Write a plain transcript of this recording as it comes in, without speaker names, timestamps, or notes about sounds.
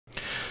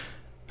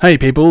Hey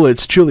people,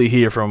 it's Chilli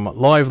here from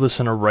Live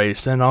Listen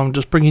Erased, and I'm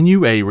just bringing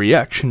you a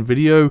reaction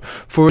video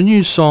for a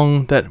new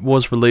song that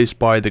was released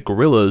by the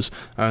Gorillaz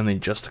only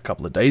just a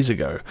couple of days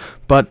ago.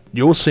 But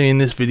you're seeing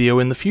this video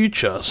in the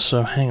future,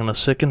 so hang on a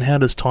second, how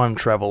does time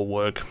travel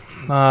work?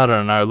 I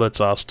don't know, let's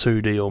ask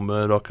 2D or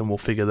Murdoch and we'll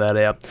figure that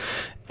out.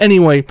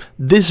 Anyway,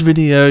 this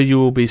video you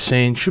will be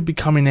seeing should be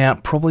coming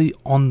out probably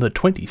on the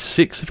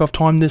 26th, if I've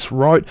timed this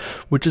right,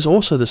 which is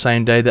also the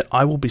same day that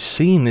I will be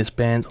seeing this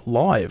band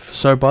live.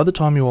 So by the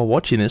time you are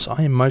watching this,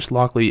 I am most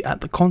likely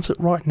at the concert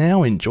right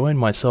now, enjoying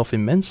myself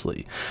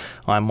immensely.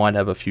 I might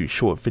have a few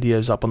short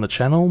videos up on the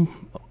channel,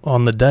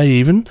 on the day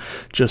even,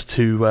 just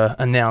to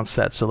announce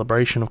that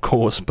celebration, of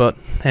course. But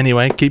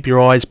anyway, keep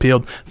your eyes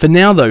peeled. For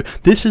now though,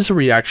 this is a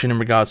reaction in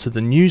regards to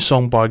the new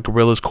song by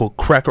Gorillaz called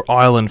Cracker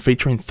Island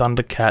featuring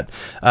Thundercat.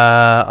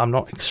 I'm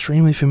not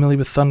extremely familiar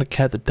with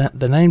Thundercat.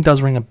 The name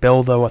does ring a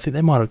bell though. I think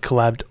they might have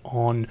collabed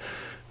on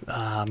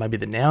maybe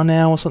the Now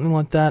Now or something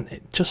like that.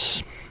 It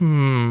just,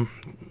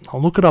 I'll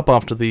look it up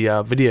after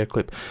the video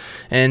clip.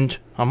 And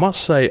I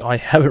must say, I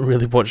haven't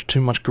really watched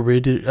too much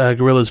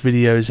Gorillaz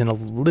videos in a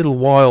little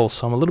while,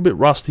 so I'm a little bit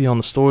rusty on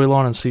the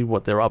storyline and see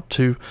what they're up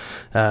to,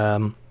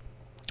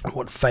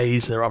 what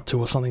phase they're up to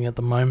or something at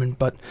the moment.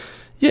 But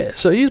yeah,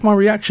 so here's my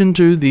reaction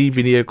to the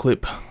video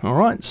clip.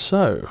 Alright,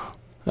 so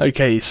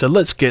okay, so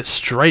let's get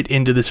straight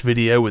into this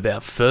video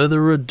without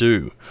further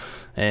ado.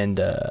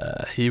 And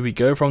here we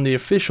go from the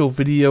official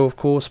video, of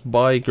course,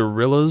 by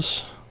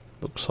Gorillaz.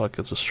 Looks like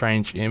it's a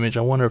strange image.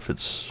 I wonder if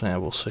it's... yeah,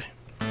 we'll see.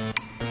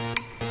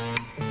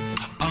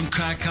 On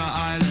Cracker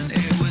Island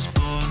it was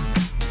born,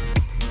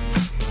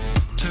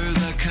 to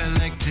the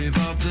collective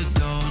of the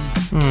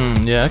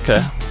dawn. Yeah,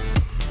 okay.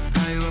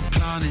 They were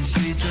planting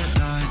seeds at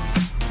night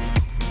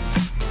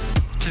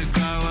to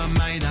grow a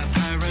made-up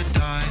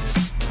paradise,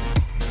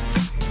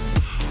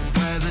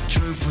 where the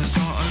truth was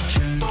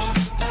auto-tuned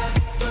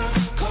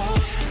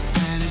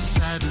and its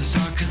sadness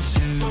I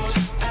consumed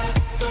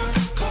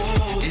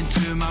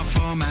into my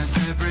formats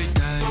every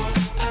day.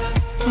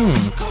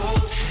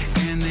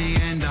 In the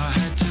end I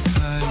had to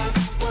pay.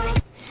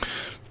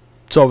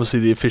 So obviously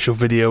the official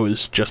video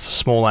is just a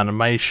small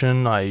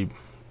animation. I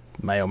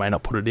may or may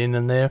not put it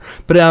in there,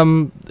 but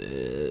I'm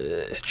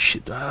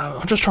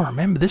just trying to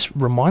remember. This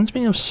reminds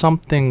me of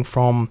something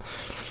from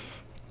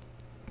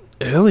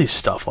early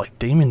stuff, like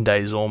Demon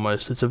Days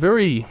almost. It's a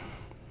very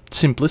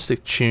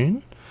simplistic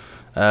tune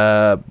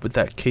with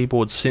that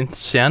keyboard synth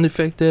sound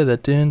effect there,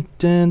 that dun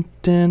dun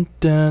dun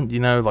dun, you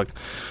know, like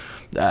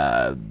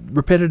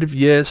repetitive,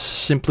 yes,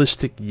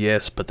 simplistic,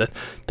 yes, but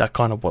that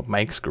kind of what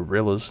makes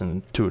Gorillaz,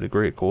 and to a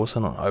degree, of course,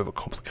 they're not an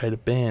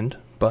overcomplicated band,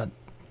 but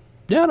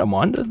yeah, I don't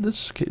mind it.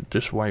 Let's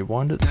just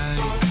rewind it.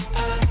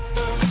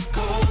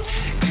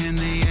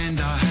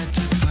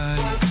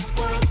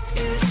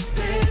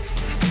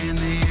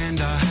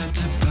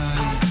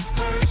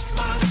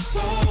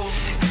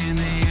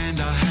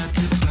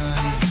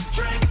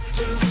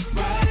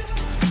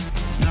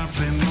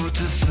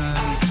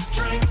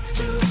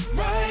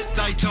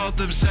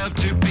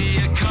 Themselves to be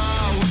a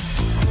coward.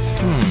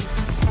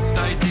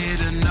 They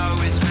didn't know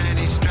as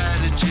many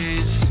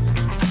strategies.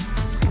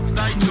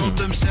 They taught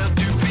themselves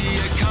to be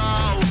a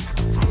coward.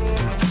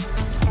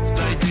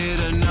 They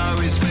didn't know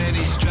as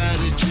many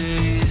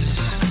strategies.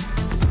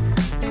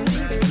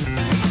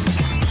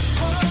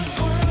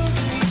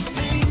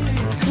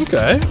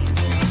 Okay.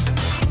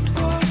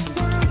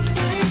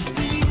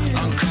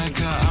 On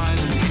Cracker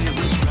Island it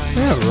was raised.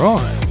 Yeah,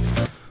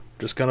 right.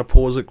 Just gonna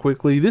pause it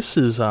quickly. This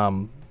is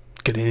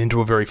getting into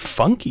a very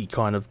funky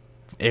kind of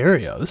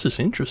area. This is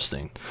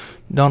interesting.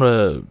 Not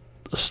a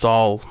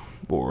style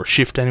or a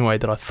shift anyway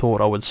that I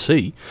thought I would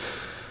see.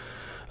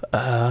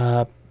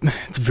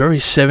 It's very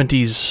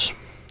 70s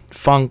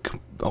funk.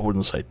 I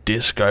wouldn't say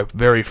disco.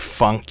 Very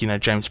funk, you know,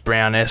 James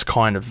Brown-esque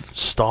kind of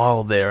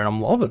style there, and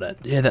I'm loving it.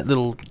 Yeah,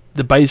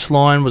 the bass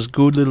line was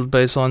good, little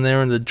bass line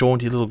there, and the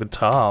jaunty little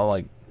guitar,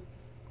 like,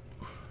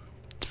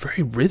 it's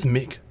very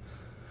rhythmic.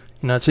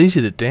 You know, it's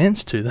easy to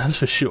dance to, that's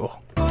for sure.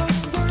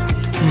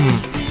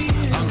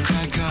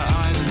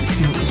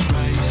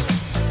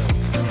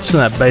 Listen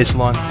to that bass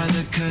line.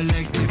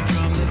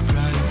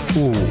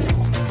 Ooh.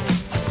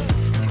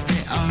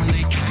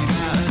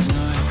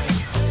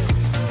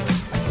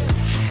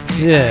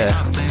 Yeah,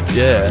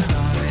 yeah,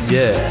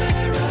 yeah.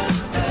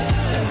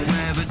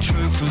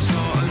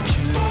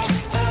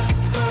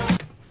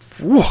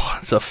 Whoa,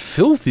 it's a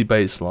filthy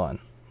bass line.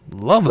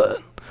 Love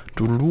it.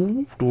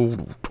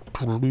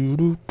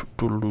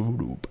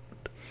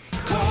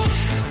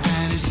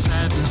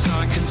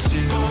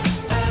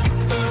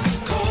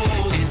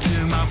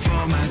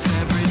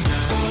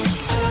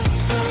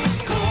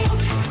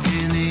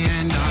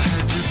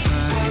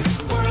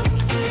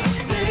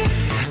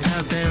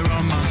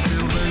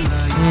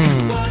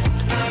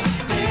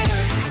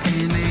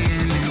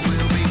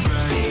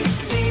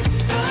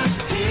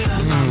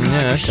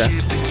 Yeah, okay.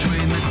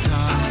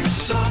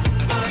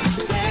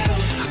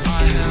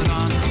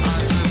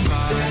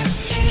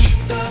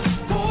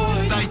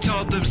 They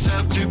taught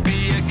themselves to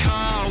be a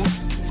coward.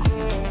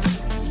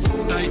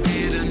 They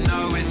didn't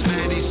know as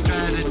many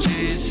strategies.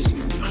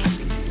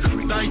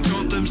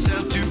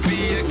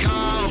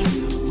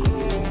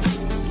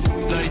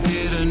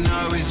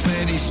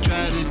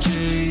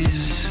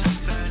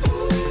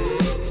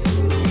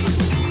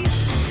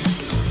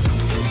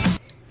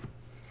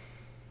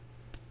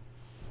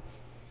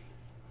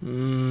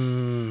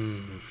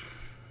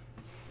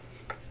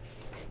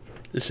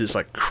 This is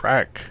like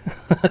crack.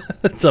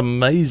 It's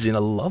amazing. I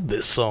love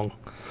this song.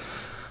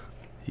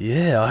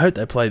 Yeah, I hope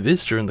they play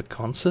this during the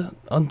concert.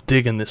 I'm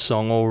digging this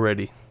song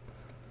already.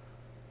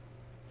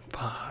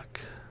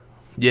 Fuck.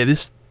 Yeah,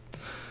 this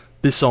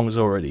song's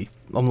already...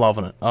 I'm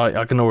loving it.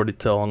 I can already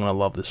tell I'm going to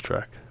love this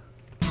track.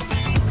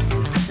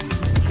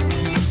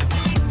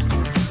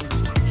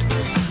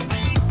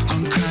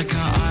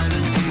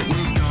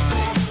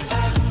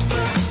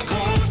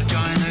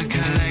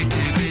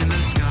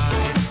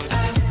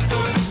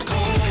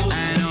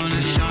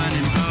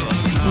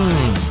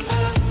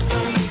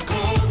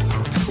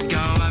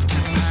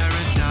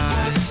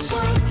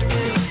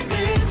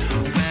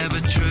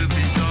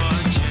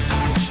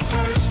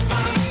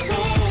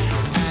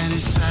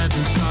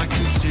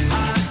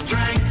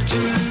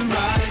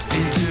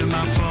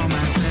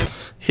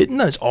 Hitting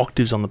those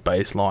octaves on the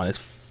bass line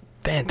is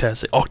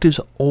fantastic. Octaves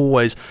are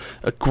always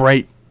a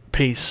great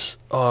piece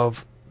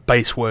of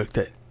bass work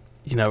that,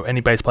 you know, any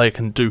bass player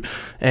can do,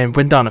 and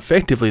when done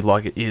effectively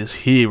like it is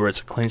here, where it's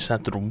a clean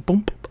snap, boom,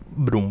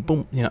 boom,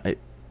 boom, you know, it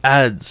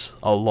adds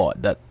a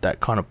lot, that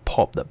kind of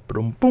pop, that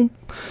boom, boom,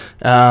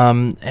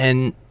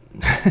 and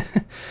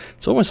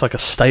it's almost like a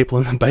staple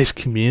in the bass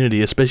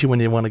community, especially when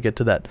you want to get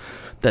to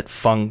that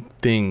funk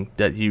thing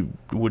that you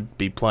would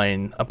be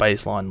playing a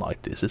bass line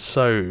like this.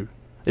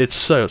 It's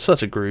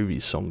such a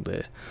groovy song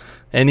there.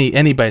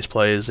 Any bass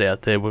players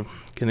out there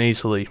can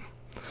easily,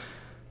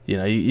 you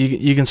know,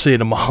 you can see it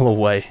a mile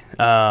away.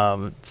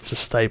 It's a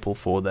staple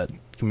for that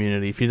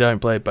community. If you don't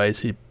play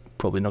bass, you're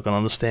probably not going to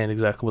understand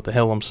exactly what the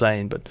hell I'm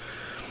saying, but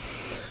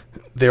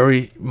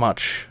very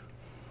much,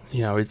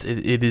 you know, it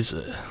is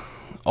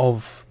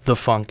of the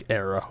funk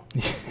era.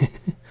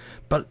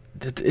 But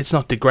it's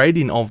not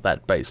degrading of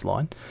that bass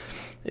line.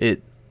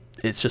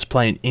 It's just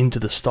playing into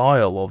the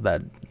style of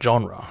that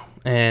genre,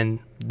 and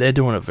they're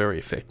doing a very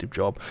effective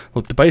job.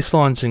 Look, the bass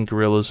lines in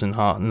Gorillaz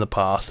in the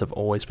past have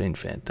always been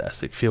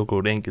fantastic. Feel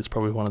Good Inc. is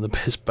probably one of the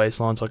best bass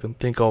lines I can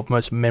think of,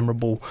 most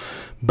memorable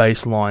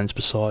bass lines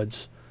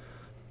besides...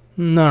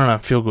 No,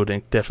 Feel Good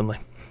Inc., definitely.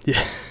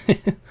 Yeah,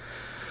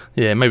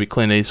 yeah, maybe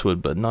Clint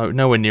Eastwood, but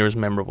nowhere near as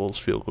memorable as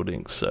Feel Good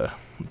Inc., so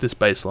this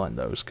bass line,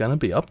 though, is going to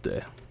be up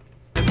there.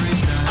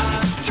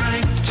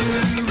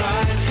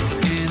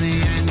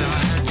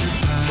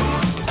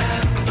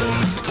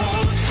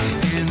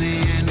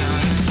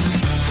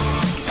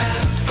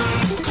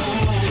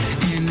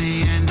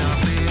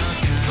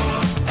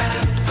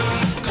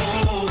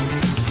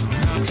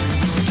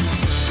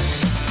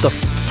 The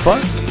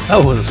fuck?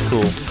 That was cool.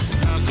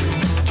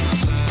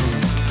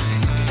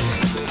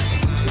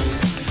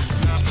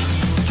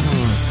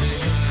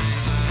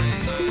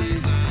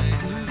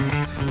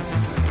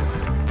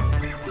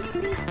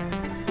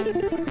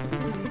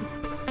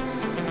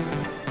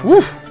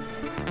 Woof!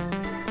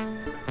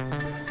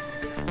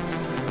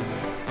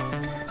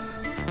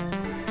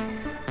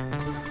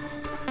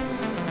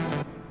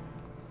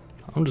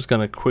 I'm just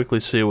gonna quickly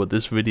see what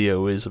this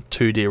video is of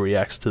 2D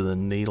reacts to the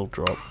needle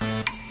drop.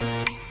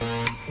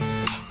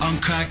 On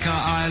Cracker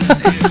Island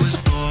it was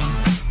born,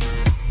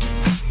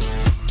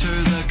 to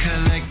the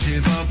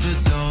collective of the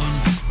dawn.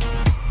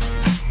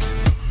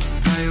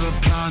 They were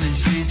planting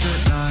seeds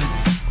at night.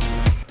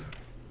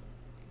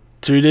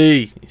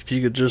 2D, if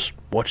you could just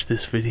watch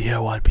this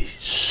video, I'd be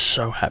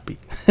so happy.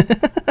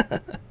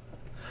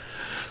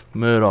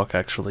 Murdoch,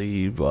 actually,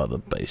 you are the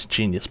bass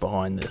genius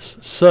behind this.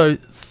 So,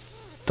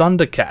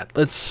 Thundercat,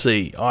 let's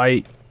see.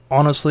 I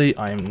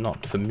am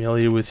not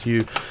familiar with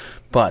you,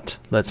 but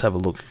let's have a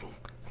look.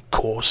 Of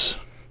course,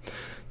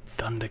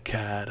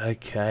 Thundercat,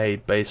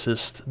 okay,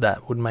 bassist,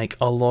 that would make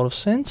a lot of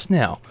sense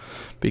now,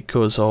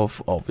 because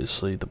of,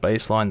 obviously, the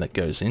bass line that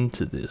goes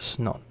into this,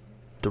 not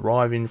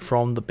deriving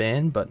from the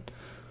band, but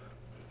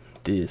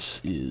this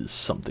is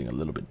something a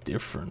little bit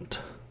different.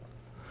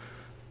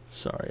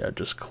 Sorry, I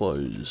just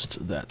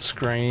closed that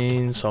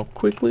screen, so I'm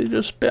quickly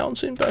just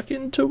bouncing back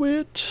into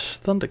it.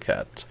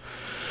 Thundercat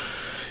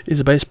is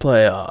a bass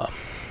player.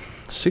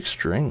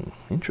 6-string.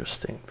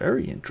 Interesting.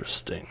 Very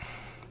interesting.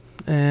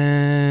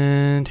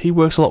 And he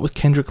works a lot with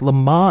Kendrick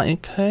Lamar.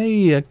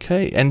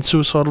 Okay. And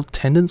Suicidal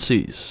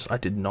Tendencies. I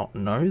did not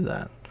know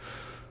that.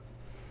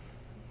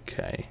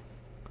 Okay.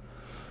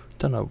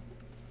 Don't know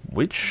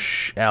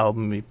which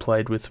album he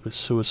played with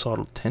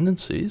Suicidal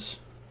Tendencies,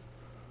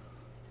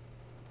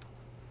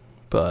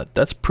 but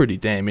that's pretty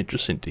damn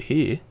interesting to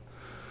hear.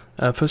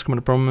 First come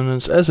into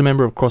prominence as a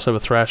member of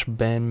crossover thrash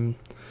band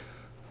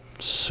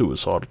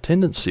Suicidal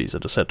Tendencies. I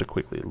just had to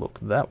quickly look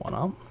that one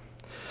up.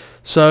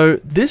 So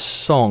this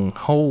song,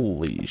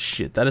 holy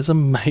shit, that is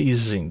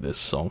amazing, this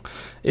song.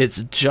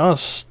 It's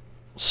just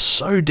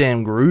so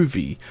damn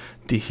groovy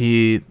to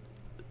hear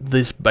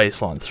this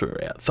bass line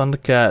throughout.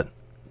 Thundercat,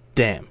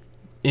 damn,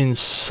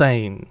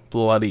 insane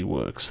bloody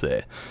works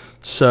there.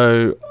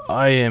 So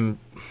I am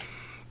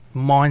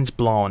mind's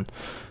blown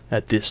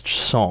at this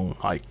song.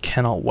 I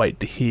cannot wait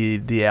to hear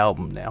the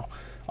album now.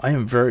 I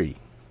am very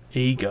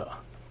eager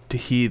to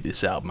hear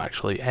this album,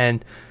 actually,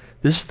 and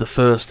this is the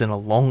first in a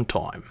long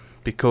time,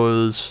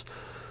 because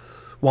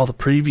while the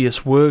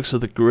previous works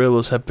of the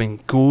Gorillaz have been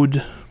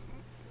good,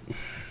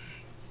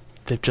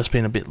 they've just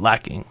been a bit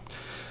lacking.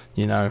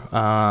 You know,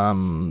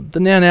 the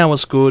Now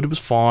was good. It was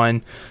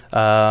fine.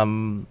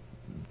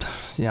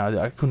 You know,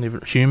 I couldn't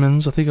even...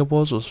 Humans, I think it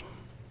was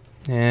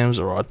yeah, it was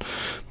alright.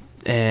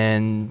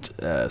 And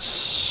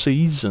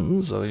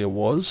Seasons, I think it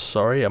was.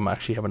 Sorry, I'm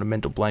actually having a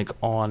mental blank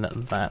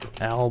on that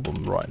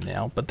album right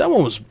now. But that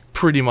one was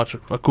pretty much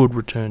a good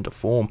return to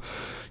form.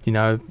 You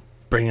know,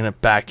 bringing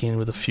it back in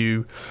with a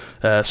few...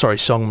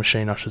 Song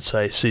Machine, I should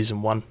say,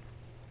 Season 1.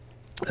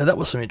 That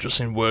was some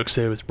interesting works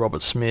there with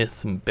Robert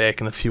Smith and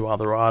Beck and a few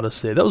other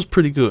artists there. That was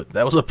pretty good.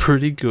 That was a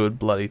pretty good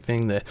bloody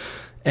thing there.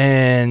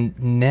 And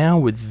now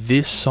with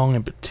this song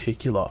in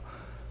particular,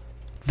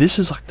 this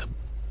is like the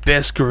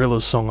best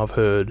Gorillaz song I've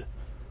heard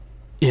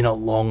in a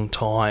long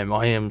time.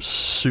 I am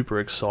super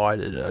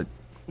excited.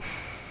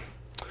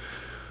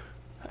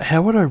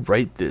 How would I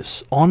rate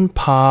this? On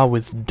par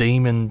with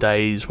Demon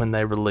Days when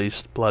they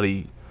released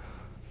bloody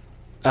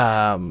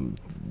some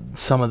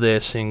of their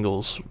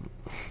singles.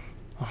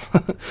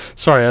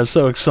 Sorry, I was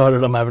so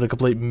excited I'm having a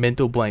complete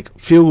mental blank.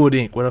 Feel Good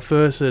Inc. When I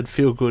first heard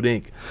Feel Good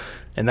Inc.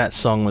 and that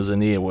song was an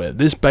earworm.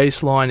 This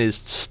bass line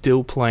is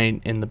still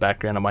playing in the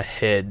background of my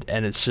head,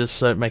 and it's just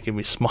so making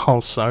me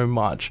smile so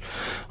much.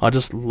 I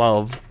just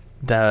love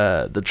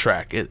the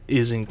track. It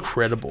is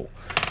incredible.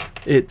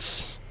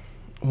 It's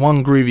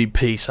one groovy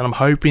piece, and I'm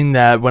hoping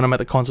that when I'm at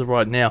the concert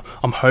right now,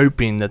 I'm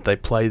hoping that they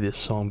play this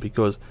song,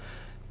 because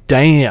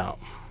damn,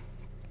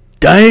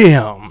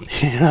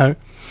 you know.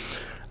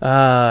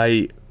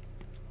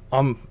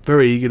 I'm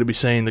very eager to be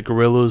seeing the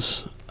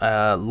Gorillaz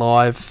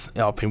live.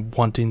 I've been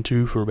wanting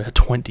to for about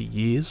 20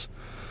 years,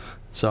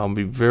 so I'll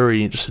be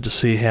very interested to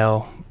see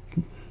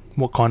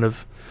what kind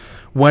of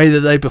way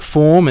that they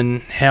perform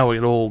and how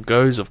it all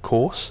goes, of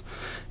course.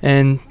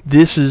 And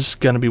this is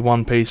going to be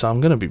one piece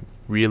I'm going to be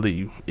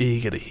really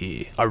eager to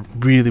hear. I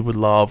really would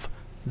love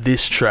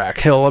this track.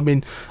 Hell, I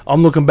mean,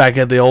 I'm looking back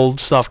at the old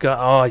stuff going,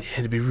 oh yeah,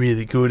 it'd be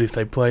really good if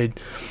they played,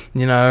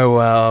 you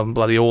know,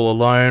 bloody All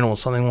Alone or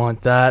something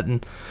like that,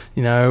 and,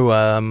 you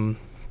know,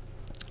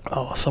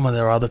 some of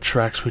their other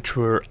tracks which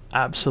were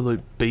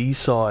absolute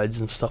B-sides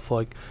and stuff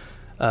like,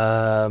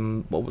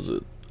 what was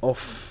it,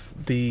 off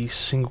the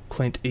single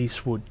Clint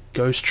Eastwood,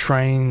 Ghost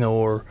Train,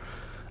 or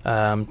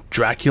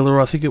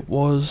Dracula, I think it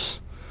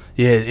was.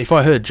 Yeah, if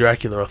I heard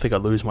Dracula, I think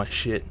I'd lose my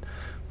shit.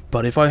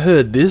 But if I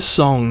heard this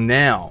song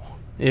now,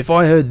 if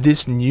I heard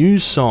this new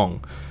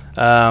song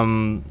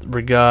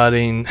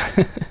regarding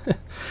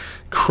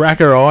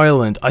Cracker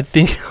Island, I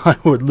think I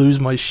would lose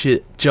my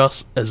shit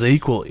just as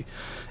equally.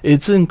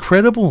 It's an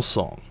incredible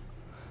song.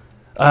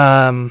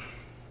 Not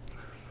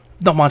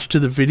much to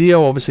the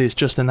video, obviously it's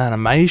just an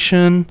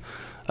animation.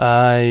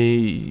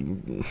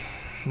 Anyway,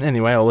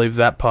 I'll leave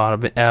that part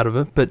of it out of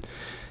it, but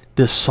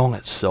the song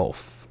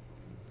itself,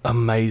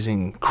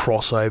 amazing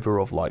crossover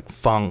of like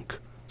funk,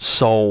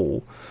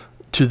 soul,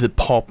 to the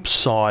pop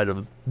side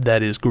of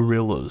that is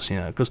Gorillaz, you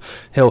know, because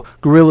hell,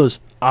 Gorillaz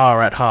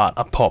are at heart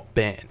a pop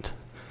band.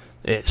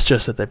 It's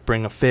just that they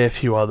bring a fair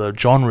few other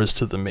genres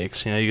to the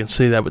mix. You know, you can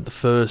see that with the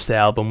first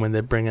album when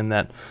they're bringing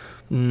that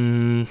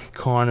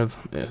kind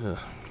of, I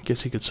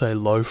guess you could say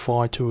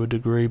lo-fi to a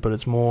degree, but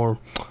it's more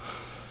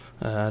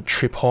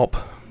trip hop,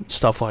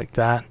 stuff like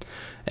that.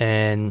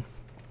 And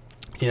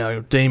you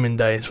know, Demon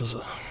Days was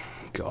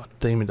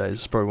Demon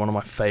Days is probably one of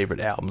my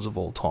favourite albums of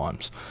all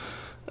times.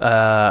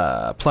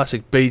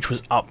 Plastic Beach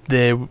was up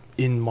there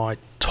in my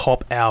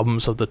top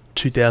albums of the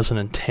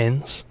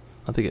 2010s.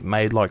 I think it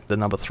made like the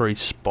number 3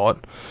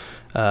 spot.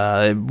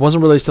 It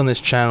wasn't released on this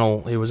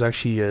channel. It was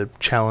actually a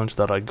challenge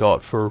that I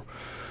got for,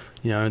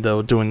 you know, they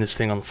were doing this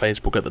thing on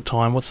Facebook at the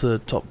time. What's the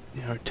top,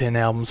 you know, 10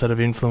 albums that have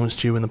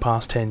influenced you in the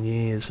past 10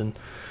 years? And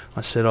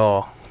I said,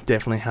 oh,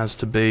 definitely has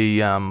to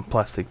be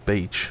Plastic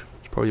Beach.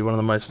 It's probably one of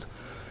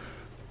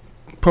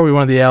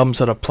the albums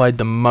that I've played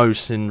the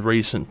most in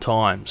recent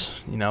times.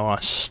 You know,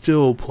 I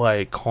still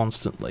play it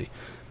constantly.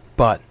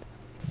 But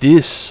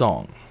this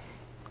song,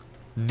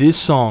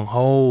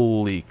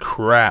 holy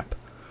crap.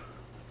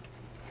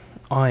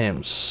 I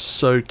am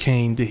so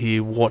keen to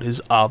hear what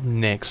is up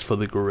next for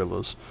the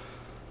Gorillaz.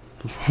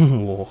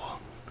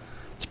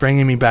 It's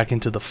bringing me back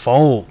into the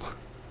fold.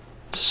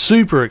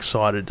 Super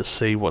excited to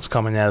see what's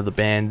coming out of the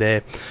band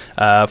there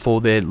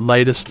for their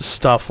latest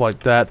stuff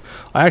like that.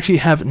 I actually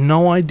have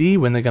no idea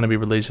when they're going to be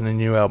releasing a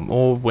new album,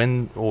 or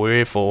when, or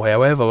if, or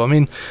however. I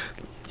mean,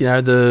 you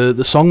know,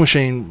 the Song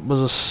Machine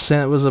was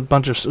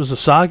a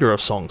saga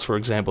of songs. For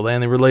example, they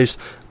only released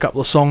a couple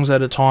of songs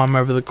at a time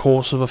over the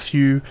course of a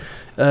few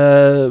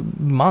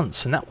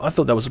months, and I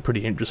thought that was a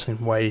pretty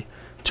interesting way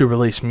to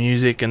release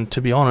music. And to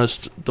be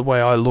honest, the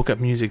way I look at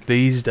music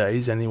these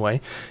days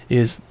anyway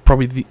is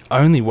probably the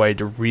only way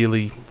to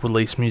really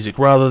release music,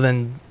 rather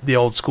than the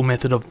old school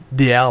method of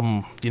the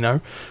album, you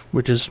know,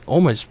 which is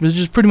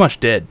pretty much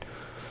dead.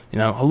 You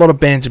know, a lot of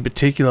bands in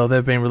particular,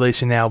 they've been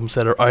releasing albums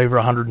that are over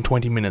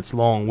 120 minutes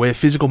long, where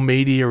physical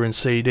media and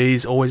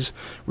CDs always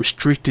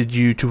restricted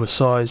you to a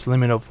size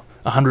limit of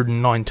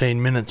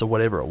 119 minutes or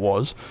whatever it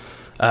was.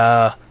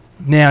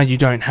 Now you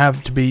don't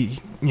have to be,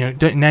 you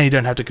know, now you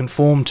don't have to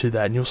conform to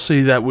that. And you'll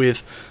see that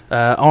with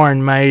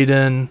Iron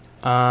Maiden,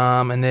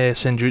 and their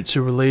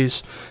Senjutsu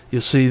release.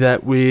 You'll see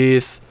that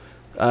with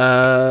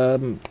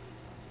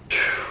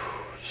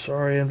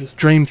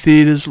Dream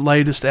Theater's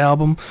latest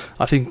album.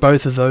 I think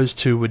both of those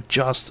two were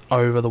just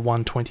over the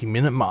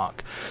 120-minute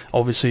mark.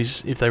 Obviously,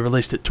 if they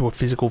released it to a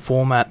physical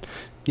format,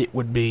 it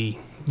would be,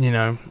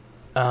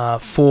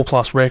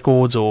 4+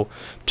 records or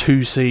 2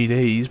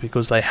 CDs,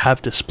 because they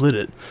have to split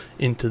it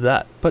into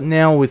that. But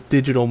now with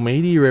digital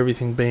media,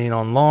 everything being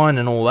online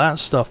and all that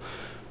stuff,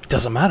 it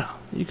doesn't matter.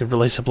 You could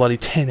release a bloody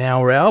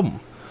 10-hour album,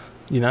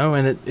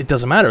 and it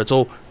doesn't matter. It's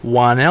all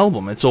one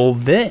album. It's all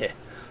there.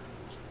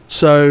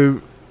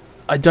 So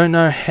I don't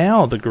know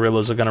how the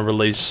Gorillaz are going to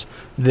release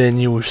their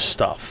newest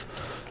stuff,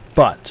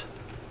 but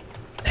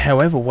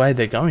however way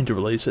they're going to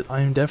release it,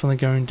 I am definitely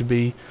going to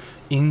be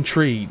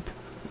intrigued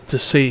to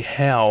see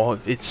how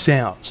it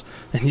sounds.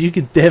 And you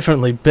can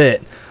definitely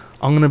bet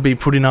I'm going to be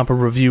putting up a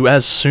review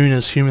as soon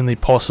as humanly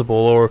possible,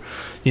 or,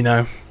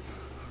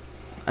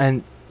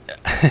 and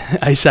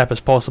ASAP as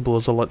possible,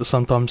 as I like to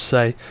sometimes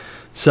say.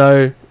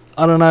 So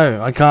I don't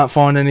know, I can't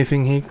find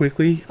anything here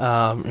quickly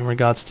in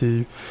regards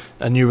to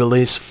a new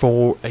release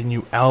for a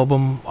new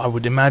album. I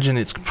would imagine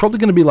it's probably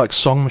going to be like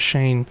Song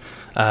Machine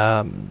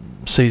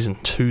Season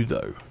 2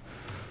 though,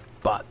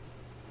 but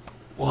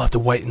we'll have to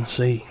wait and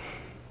see.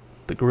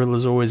 The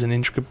Gorillaz are always an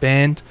intricate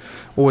band,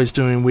 always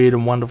doing weird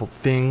and wonderful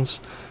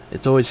things.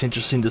 It's always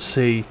interesting to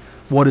see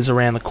what is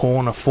around the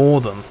corner for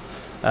them.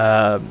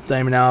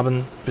 Damon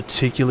Albarn,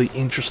 particularly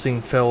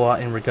interesting fella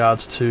in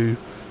regards to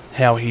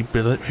how he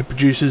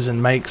produces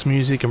and makes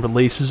music and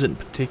releases it in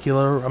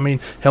particular. I mean,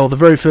 hell, the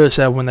very first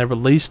album when they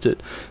released it,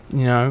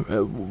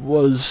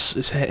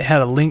 it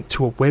had a link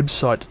to a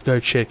website to go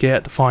check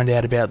out to find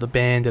out about the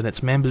band and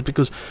its members,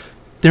 because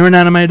they're an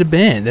animated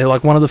band. They're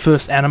like one of the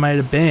first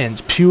animated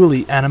bands,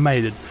 purely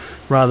animated,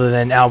 rather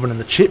than Alvin and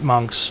the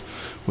Chipmunks,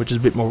 which is a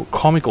bit more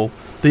comical.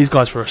 These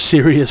guys were a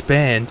serious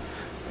band,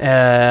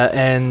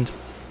 and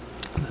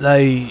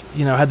they,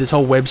 had this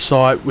whole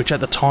website, which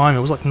at the time, it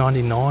was like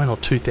 99 or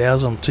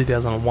 2000 or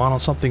 2001 or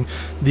something.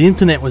 The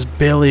internet was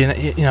barely,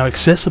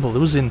 accessible. It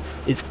was in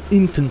its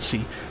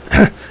infancy.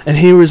 And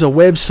here is a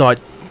website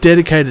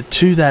dedicated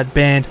to that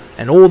band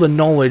and all the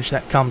knowledge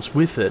that comes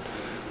with it,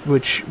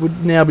 which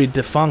would now be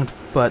defunct.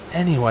 But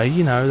anyway,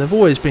 they've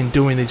always been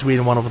doing these weird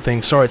and wonderful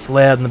things. Sorry, it's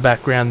loud in the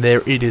background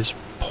there. It is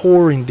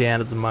pouring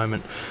down at the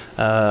moment.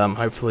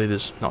 Hopefully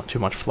there's not too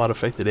much flood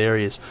affected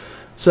areas.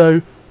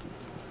 So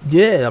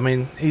yeah, I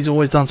mean, he's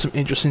always done some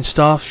interesting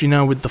stuff,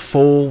 with The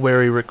Fall,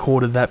 where he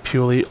recorded that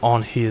purely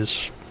on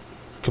his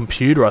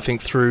computer, I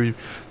think through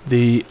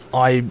the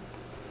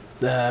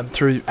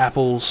through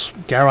Apple's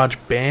Garage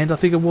Band, I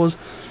think it was.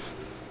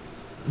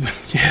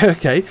 Yeah,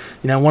 okay.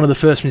 One of the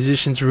first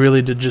musicians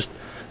really to just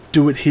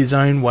do it his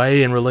own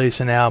way and release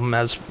an album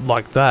as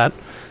like that.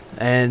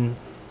 And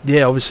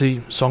yeah,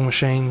 obviously Song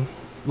Machine,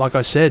 like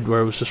I said,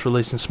 where it was just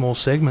released in small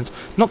segments.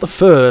 Not the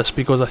first,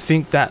 because I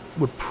think that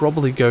would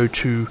probably go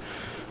to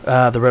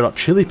the Red Hot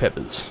Chili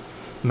Peppers,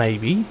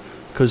 maybe,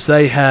 because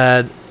they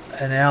had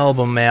an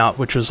album out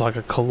which was like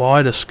a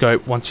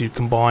kaleidoscope. Once you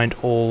combined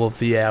all of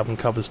the album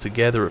covers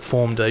together, it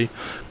formed a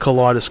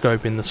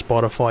kaleidoscope in the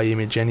Spotify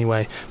image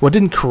anyway. Well, it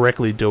didn't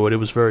correctly do it, it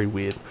was very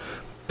weird,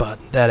 but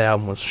that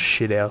album was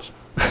shit out.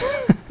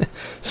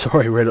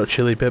 Sorry, Red Hot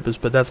Chili Peppers,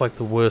 but that's like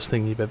the worst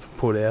thing you've ever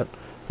put out.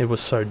 It was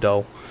so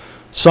dull.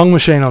 Song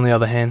Machine, on the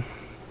other hand,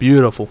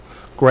 beautiful,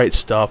 great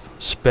stuff,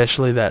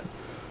 especially that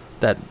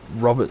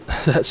Robert,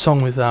 that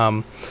song with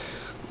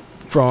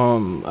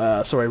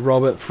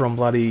Robert from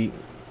bloody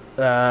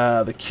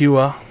The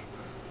Cure.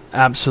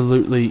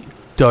 Absolutely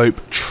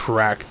dope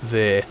track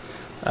there.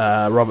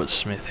 Robert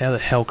Smith, how the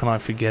hell can I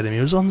forget him? He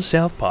was on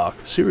South Park.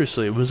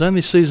 Seriously, it was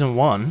only season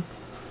 1.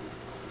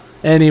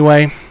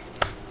 Anyway,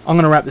 I'm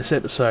going to wrap this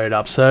episode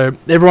up. So,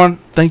 everyone,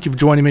 thank you for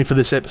joining me for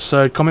this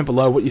episode. Comment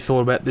below what you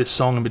thought about this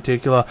song in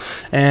particular,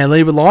 and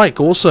leave a like.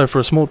 Also, for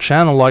a small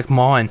channel like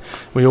mine,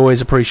 we always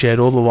appreciate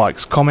all the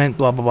likes. Comment,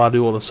 blah, blah, blah,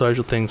 do all the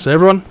social things. So,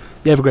 everyone,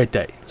 you have a great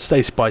day.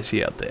 Stay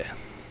spicy out there.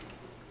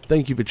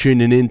 Thank you for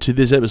tuning in to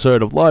this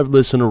episode of Live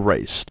Listen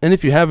Erased. And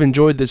if you have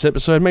enjoyed this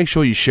episode, make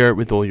sure you share it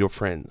with all your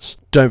friends.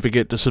 Don't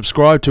forget to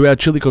subscribe to our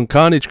Chilli Con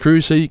Carnage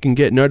Crew so you can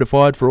get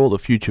notified for all the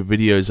future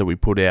videos that we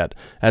put out,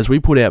 as we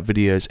put out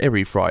videos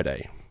every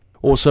Friday.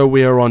 Also,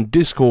 we are on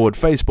Discord,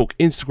 Facebook,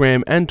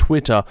 Instagram, and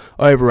Twitter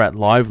over at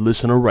Live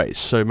Listen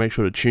Erased, so make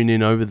sure to tune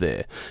in over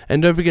there.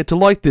 And don't forget to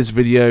like this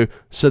video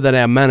so that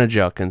our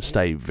manager can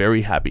stay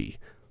very happy.